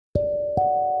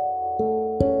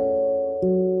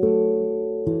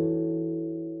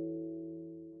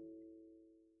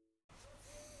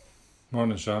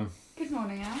Morning, Sam. Good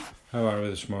morning, Al. How are we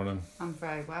this morning? I'm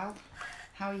very well.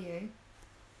 How are you?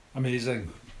 Amazing.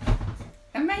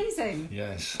 Amazing.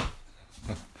 Yes.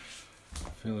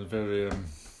 Feeling very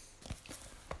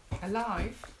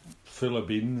Alive. full of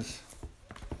beans.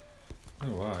 I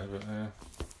don't know why, but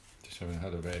just having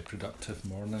had a very productive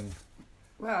morning.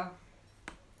 Well,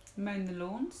 mown the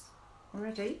lawns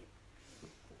already.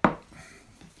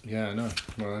 Yeah, I know.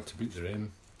 Well, I had to beat the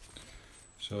rain.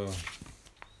 So,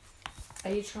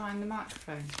 Are you trying the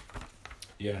microphone?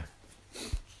 yeah,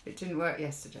 It didn't work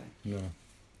yesterday. no.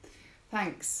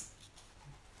 Thanks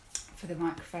for the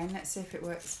microphone. Let's see if it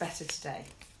works better today.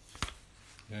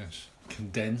 Yes.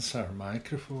 Condenser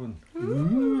microphone.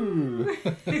 Ooh.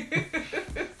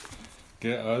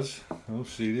 Get us. Oh,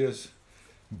 serious.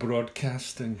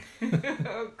 Broadcasting.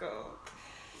 Oh, God.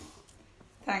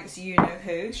 Thanks, you know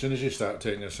who. As soon as you start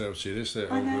taking yourself seriously,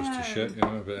 it I all goes to know. shit, you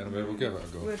know. But anyway, we'll give it a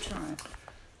go. We'll try it.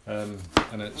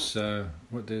 And it's,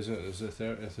 what day is it? Is it the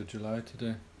 30th of July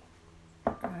today?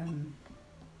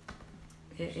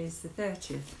 It is the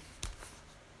 30th.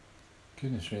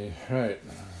 Goodness me. Right.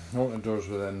 Open doors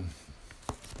within.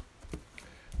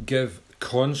 Give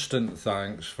constant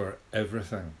thanks for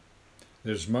everything.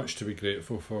 There's much to be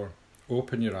grateful for.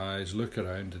 Open your eyes, look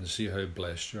around and see how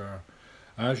blessed you are.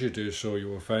 As you do so, you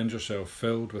will find yourself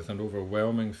filled with an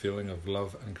overwhelming feeling of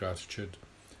love and gratitude,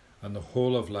 and the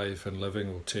whole of life and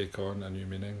living will take on a new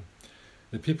meaning.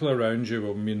 The people around you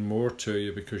will mean more to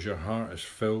you because your heart is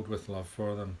filled with love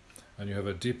for them, and you have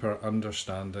a deeper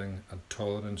understanding and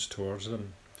tolerance towards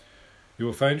them. You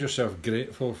will find yourself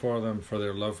grateful for them, for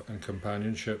their love and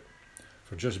companionship,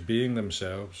 for just being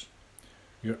themselves.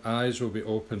 Your eyes will be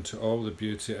open to all the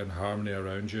beauty and harmony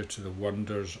around you, to the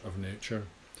wonders of nature.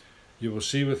 You will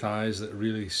see with eyes that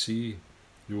really see,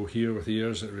 you will hear with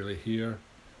ears that really hear,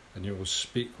 and you will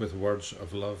speak with words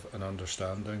of love and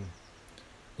understanding.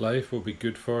 Life will be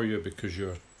good for you because you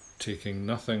are taking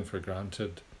nothing for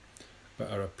granted, but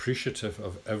are appreciative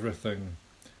of everything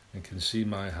and can see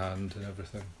my hand in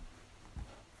everything.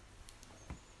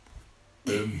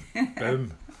 Boom,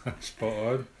 boom, spot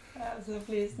on. That's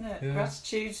lovely, isn't it? Yeah.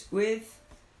 Gratitude with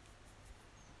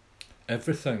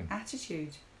Everything,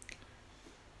 attitude.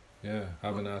 yeah,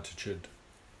 have an attitude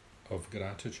of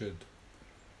gratitude.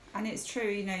 And it's true,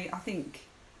 you know, I think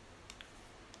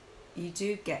you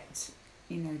do get,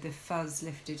 you know, the fuzz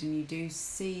lifted and you do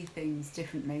see things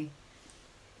differently.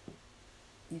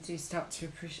 You do start to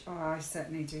appreciate, I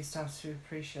certainly do start to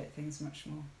appreciate things much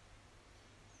more.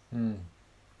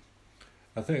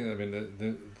 I think, I mean,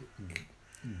 the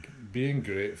being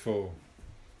grateful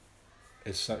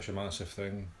is such a massive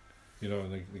thing, you know,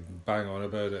 and they bang on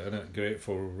about it, innit?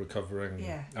 Grateful, recovering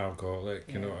Yeah. alcoholic,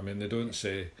 you Yeah. know, I mean, they don't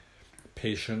say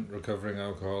patient recovering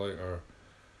alcoholic or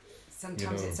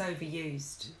Sometimes know, it's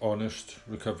overused. honest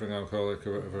recovering alcoholic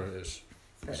or whatever it is.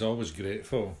 It's But always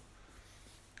grateful.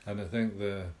 And I think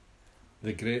the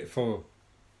grateful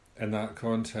in that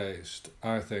context,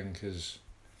 I think, is,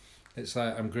 it's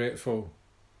like I'm grateful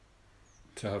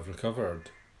to have recovered,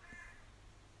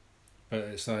 but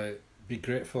it's like, be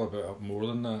grateful about more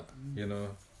than that, you know,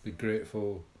 be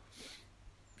grateful,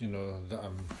 you know, that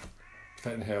I'm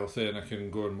fit and healthy and I can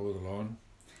go and mow the lawn,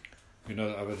 you know,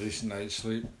 that I have a decent night's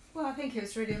sleep. Well, I think it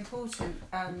was really important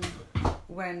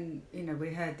when, you know,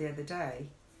 we heard the other day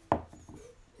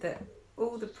that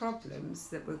all the problems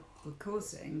that were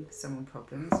causing someone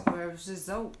problems were a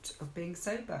result of being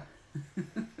sober.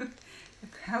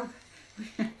 How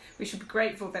we should be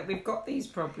grateful that we've got these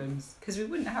problems, because we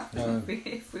wouldn't have them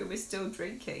if we were still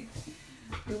drinking.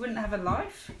 We wouldn't have a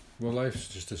life. Well, life's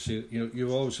just you know,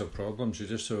 you always have problems, you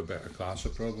just have a better class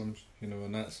of problems, you know,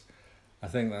 and that's, I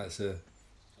think that's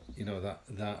you know,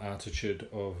 that attitude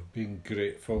of being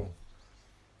grateful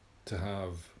to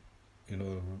have, you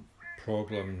know,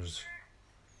 problems,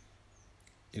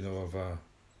 you know, of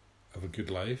a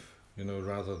good life, you know,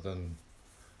 rather than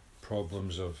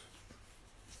problems of,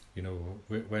 you know,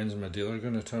 when's my dealer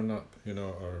going to turn up, you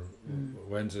know, or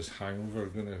when's this hangover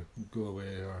going to go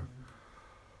away, or,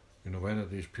 you know, when are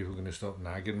these people going to stop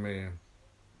nagging me,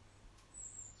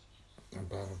 and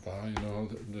blah blah blah, you know,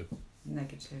 the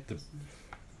Negative.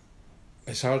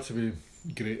 it's hard to be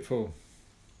grateful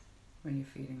When you're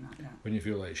feeling like that. when you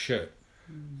feel like shit,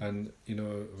 and you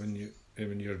know,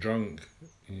 when you're drunk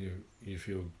and you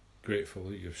feel grateful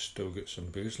that you've still got some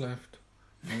booze left.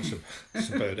 That's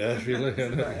about it, really,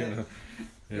 isn't it? You know?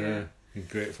 Yeah. You're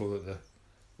grateful that the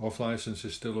off licence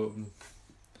is still open.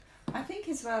 I think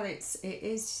as well it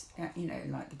is, you know,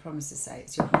 like the promises say,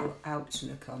 it's your whole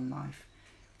outlook on life.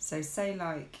 So say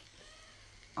like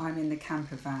I'm in the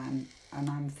camper van and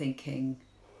I'm thinking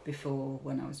before,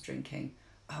 when I was drinking,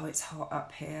 oh, it's hot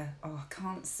up here. Oh, I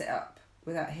can't sit up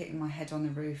without hitting my head on the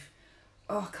roof.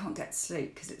 Oh, I can't get to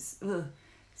sleep because it's, ugh.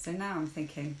 So now I'm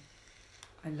thinking,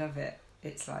 I love it.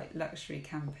 It's like luxury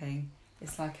camping.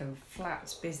 It's like a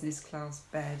flat business class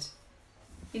bed.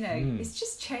 You know, it's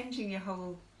just changing your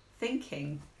whole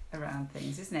thinking around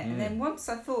things, isn't it? And then once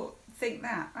I think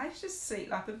that, I just sleep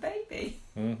like a baby.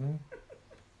 Mm-hmm.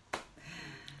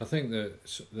 I think that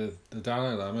the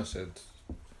Dalai Lama said,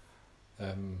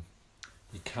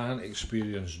 you can't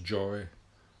experience joy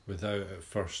without at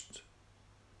first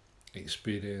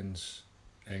experiencing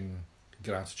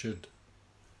gratitude.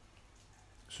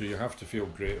 So you have to feel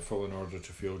grateful in order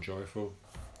to feel joyful.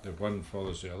 The one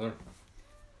follows the other.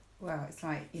 Well, it's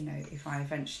like, you know, if I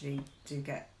eventually do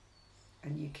get a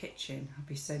new kitchen, I'll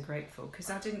be so grateful because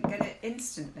I didn't get it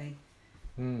instantly.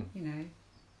 You know,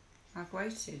 I've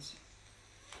waited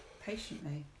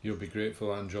patiently. You'll be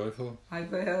grateful and joyful. I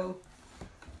will.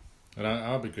 And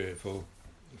I'll be grateful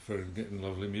for getting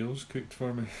lovely meals cooked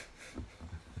for me.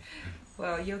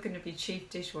 Well, you're going to be chief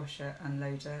dishwasher,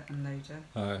 unloader.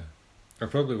 Aye. I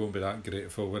probably won't be that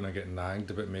grateful when I get nagged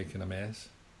about making a mess.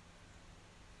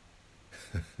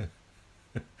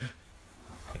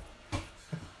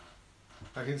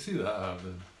 I can see that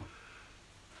happening.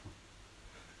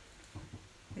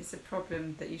 It's a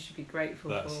problem that you should be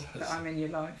grateful for, that I'm in your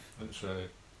life. That's right.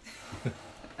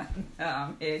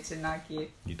 I'm here to nag you.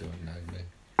 You don't nag me.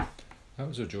 That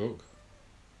was a joke.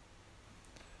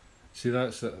 See,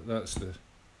 that's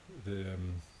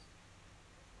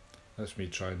me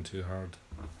trying too hard.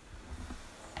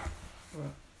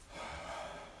 What?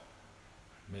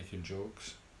 Making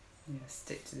jokes. Yeah,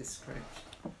 stick to the script.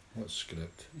 What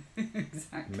script?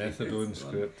 Exactly. Methadone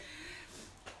script.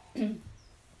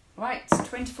 Right,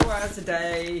 24 hours a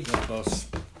day. Yeah, boss.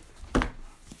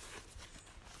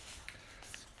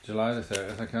 July the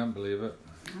 30th, I can't believe it.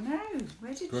 I know.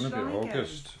 Where did It's going to be July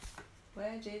August. go?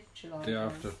 Where did July Day go?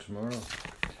 after tomorrow.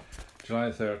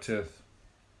 July 30th.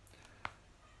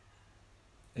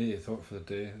 Hey, thought for the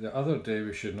day. The other day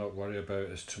we should not worry about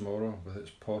is tomorrow, with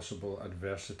its possible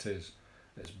adversities,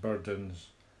 its burdens,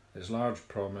 its large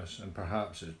promise, and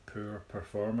perhaps its poor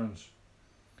performance.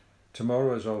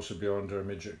 Tomorrow is also beyond our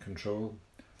immediate control.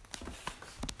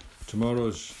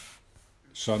 Tomorrow's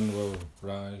sun will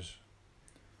rise.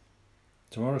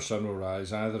 Tomorrow's sun will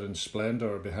rise either in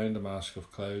splendour or behind a mask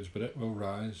of clouds, but it will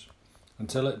rise.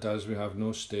 Until it does, we have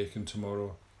no stake in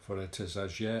tomorrow, for it is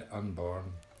as yet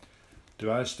unborn.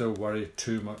 Do I still worry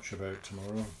too much about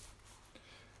tomorrow?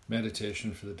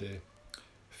 Meditation for the day.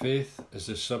 Faith is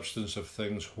the substance of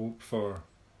things hoped for,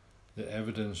 the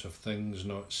evidence of things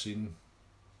not seen.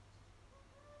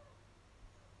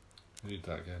 Read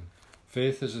that again.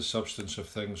 Faith is the substance of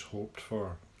things hoped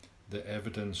for, the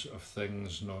evidence of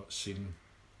things not seen.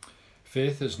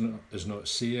 Faith is not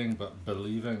seeing but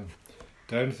believing.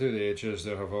 Down through the ages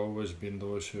there have always been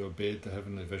those who obeyed the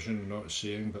heavenly vision, not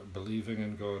seeing but believing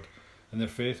in God, and their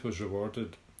faith was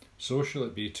rewarded. So shall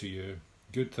it be to you.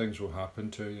 Good things will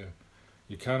happen to you.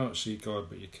 You cannot see God,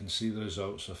 but you can see the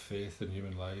results of faith in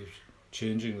human lives,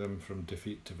 changing them from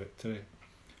defeat to victory.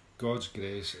 God's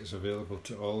grace is available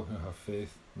to all who have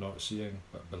faith, not seeing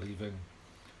but believing.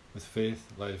 With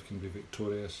faith, life can be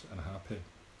victorious and happy.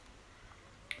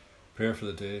 Prayer for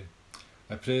the day.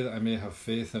 I pray that I may have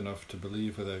faith enough to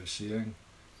believe without seeing.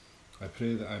 I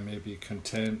pray that I may be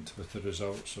content with the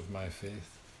results of my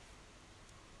faith.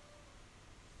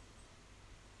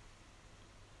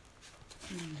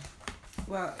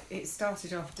 Well, it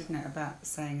started off, didn't it, about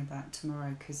saying about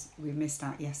tomorrow, because we missed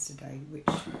out yesterday, which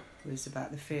was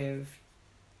about the fear of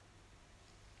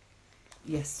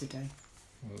yesterday.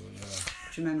 Well,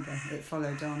 Do you remember? It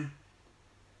followed on.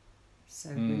 So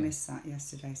we missed that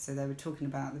yesterday. So they were talking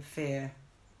about the fear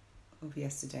of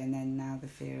yesterday, and then now the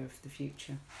fear of the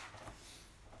future.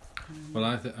 Well,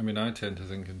 I tend to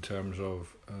think in terms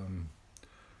of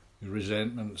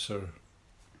resentments are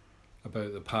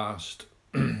about the past.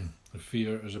 The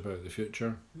fear is about the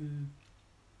future.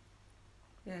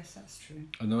 Yes, that's true.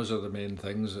 And those are the main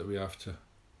things that we have to...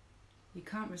 You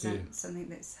can't resent something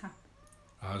that's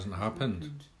hasn't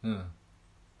happened. Yeah.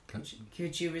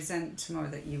 Could you resent tomorrow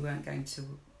that you weren't going to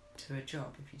a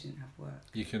job if you didn't have work?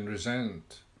 You can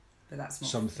resent but that's not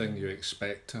something you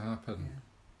expect to happen, yeah.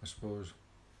 I suppose.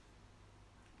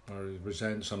 Or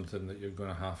resent something that you're going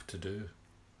to have to do.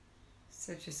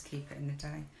 So just keep it in the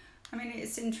day. I mean,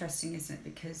 it's interesting, isn't it?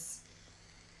 Because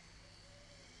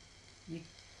you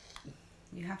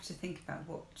have to think about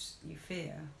what you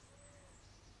fear,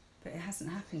 but it hasn't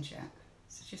happened yet.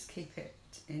 So just keep it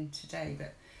in today.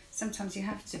 But sometimes you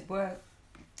have to work.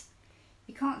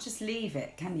 You can't just leave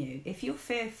it, can you? If you're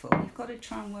fearful, you've got to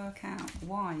try and work out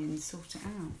why and sort it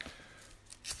out.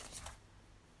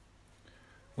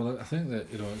 Well, I think that,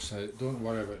 it's like, don't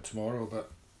worry about tomorrow,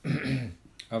 but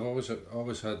I've always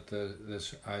had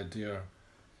this idea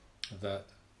that,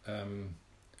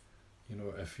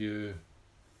 if you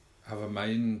have a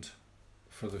mind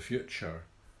for the future,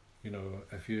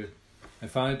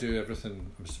 if I do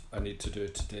everything I need to do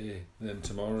today, then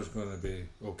tomorrow's going to be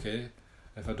okay.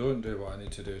 If I don't do what I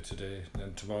need to do today,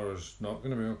 then tomorrow's not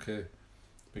going to be okay,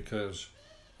 because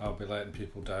I'll be letting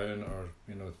people down, or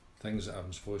things that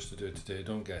I'm supposed to do today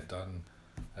don't get done,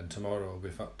 and tomorrow will be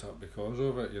fucked up because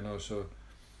of it. So.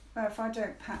 Well, if I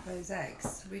don't pack those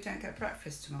eggs, we don't get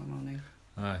breakfast tomorrow morning.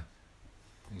 Aye,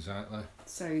 exactly.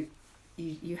 So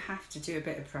you have to do a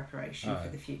bit of preparation for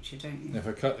the future, don't you? If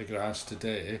I cut the grass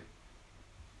today,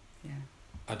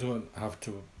 I don't have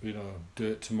to, do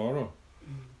it tomorrow.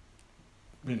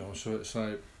 So it's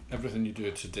like everything you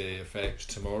do today affects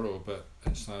tomorrow, but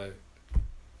it's like,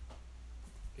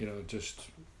 just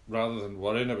rather than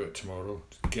worrying about tomorrow,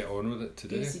 get on with it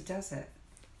today. Easy does it.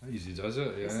 Easy does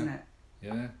it, yeah. Isn't it?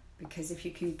 Yeah. Because if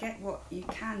you can get what you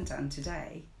can done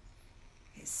today,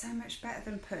 it's so much better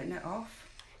than putting it off.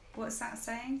 What's that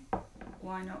saying?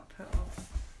 Why not put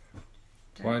off?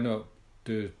 Why not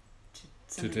do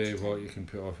today what you can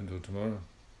put off until tomorrow?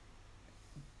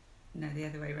 No, the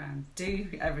other way around. Do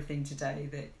everything today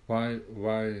that. Why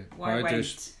wait?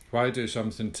 Why do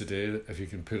something today if you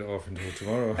can put it off until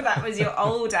tomorrow? That was your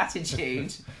old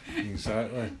attitude.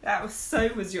 Exactly.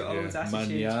 Was your old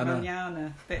attitude.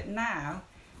 Mañana. But now,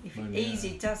 if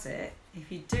easy does it,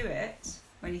 if you do it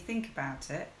when you think about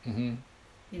it,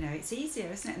 it's easier,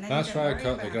 isn't it? And then that's why I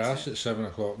cut the grass at 7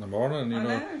 o'clock in the morning.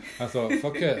 I thought,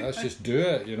 fuck it, let's just do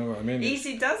it. You know what I mean?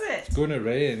 Easy does it. It's going to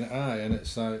rain, and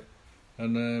it's like.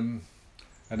 And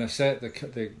I set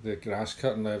the grass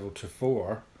cutting level to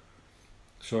 4,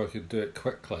 so I could do it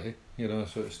quickly. So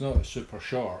it's not super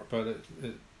short, but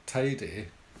it tidy.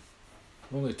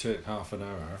 Only took half an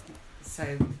hour.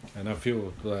 So. And I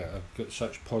feel like I've got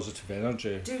such positive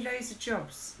energy. Do loads of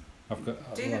jobs.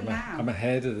 Do them now. I'm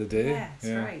ahead of the day. Yeah, it's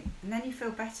great. And then you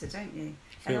feel better, don't you?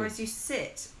 Otherwise you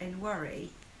sit in worry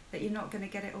that you're not going to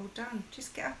get it all done.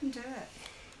 Just get up and do it.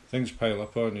 Things pile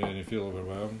up on you and you feel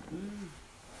overwhelmed.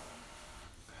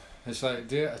 It's like,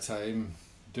 day at a time,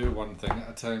 do one thing at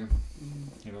a time.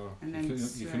 And then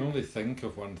you can only think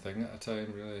of one thing at a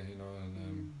time, really.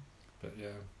 But yeah.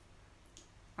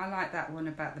 I like that one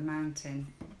about the mountain.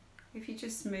 If you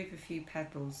just move a few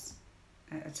pebbles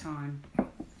at a time,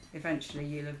 eventually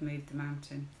you'll have moved the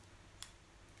mountain.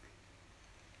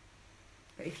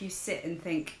 But if you sit and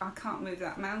think, I can't move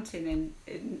that mountain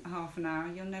in half an hour,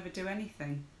 you'll never do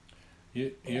anything.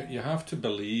 You have to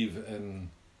believe in,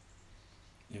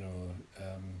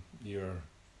 your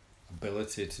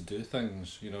ability to do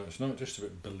things. It's not just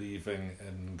about believing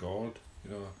in God.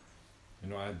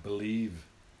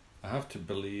 I have to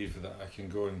believe that I can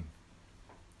go and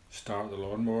start the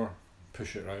lawnmower,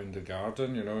 push it around the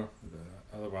garden.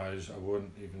 Otherwise I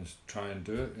won't even try and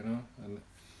do it. And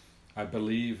I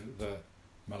believe that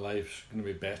my life's going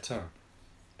to be better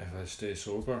if I stay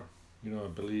sober. I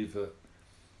believe that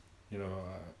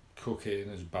cocaine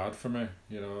is bad for me.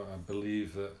 I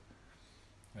believe that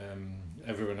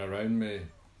everyone around me,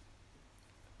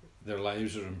 their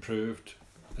lives are improved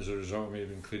as a result of me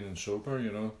being clean and sober.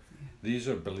 These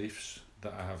are beliefs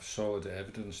that I have solid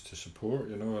evidence to support.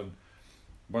 And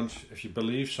if you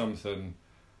believe something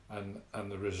and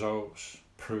the results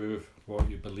prove what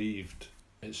you believed,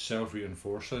 it's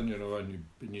self-reinforcing. And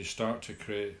you start to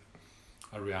create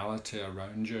a reality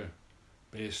around you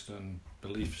based on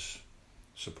beliefs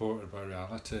supported by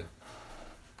reality,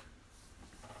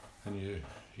 and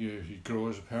you grow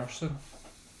as a person.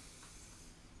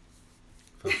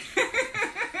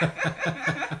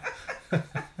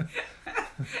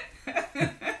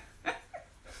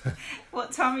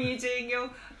 What time are you doing your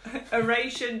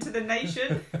oration to the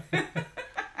nation?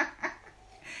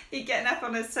 You're getting up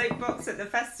on a soapbox at the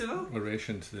festival?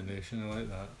 Oration to the nation, I like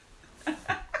that.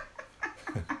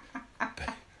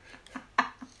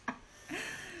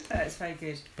 That's very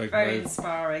good. Very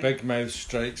inspiring. Big mouth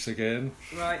strikes again.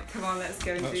 Right, come on, let's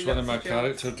go and That's do one of my jobs.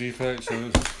 character defects.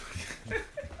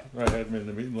 I had me in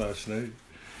the meeting last night.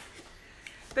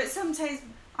 But sometimes,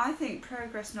 I think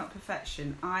progress, not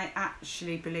perfection. I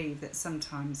actually believe that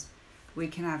sometimes we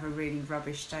can have a really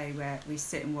rubbish day where we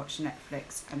sit and watch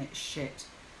Netflix and it's shit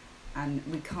and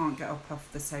we can't get up off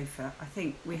the sofa. I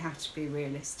think we have to be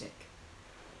realistic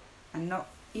and not,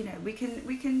 we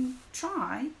can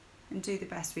try, and do the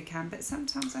best we can. But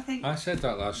sometimes I think, I said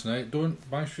that last night.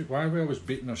 Why are we always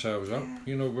beating ourselves up? Yeah.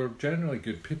 You know, we're generally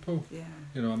good people. yeah,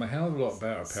 You know, I'm a hell of a lot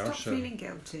better stop person. feeling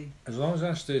guilty. As long as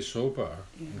I stay sober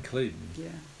Yeah. and clean, Yeah,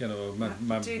 you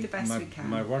know, do the best we can.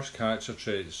 my worst character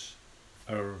traits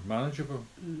are manageable.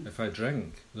 Mm. If I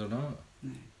drink, they're not.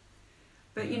 No.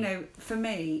 But Yeah. you know, for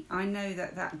me, I know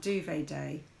that duvet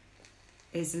day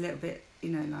is a little bit, you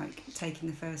know, like taking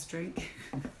the first drink.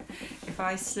 If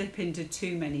I slip into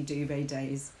too many duvet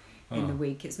days in the Oh.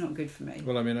 week, it's not good for me.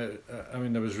 Well, I mean,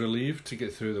 I was relieved to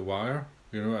get through the wire.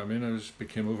 You know what I mean?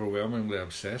 Became overwhelmingly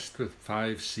obsessed with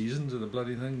 5 seasons of the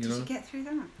bloody thing. You Did know? you get through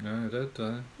that? Yeah, I did.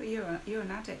 Well, you're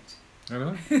an addict. I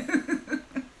know.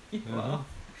 You Uh-huh. are.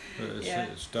 But Yeah.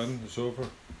 it's done. It's over.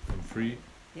 I'm free.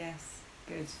 Yes,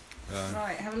 good. Uh,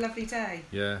 Right, have a lovely day.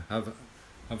 Yeah. Have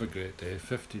a great day.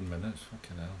 15 minutes.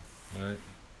 Fucking hell. Right.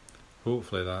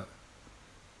 Hopefully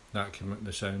that can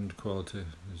the sound quality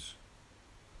is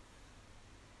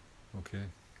okay.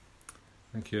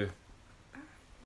 Thank you.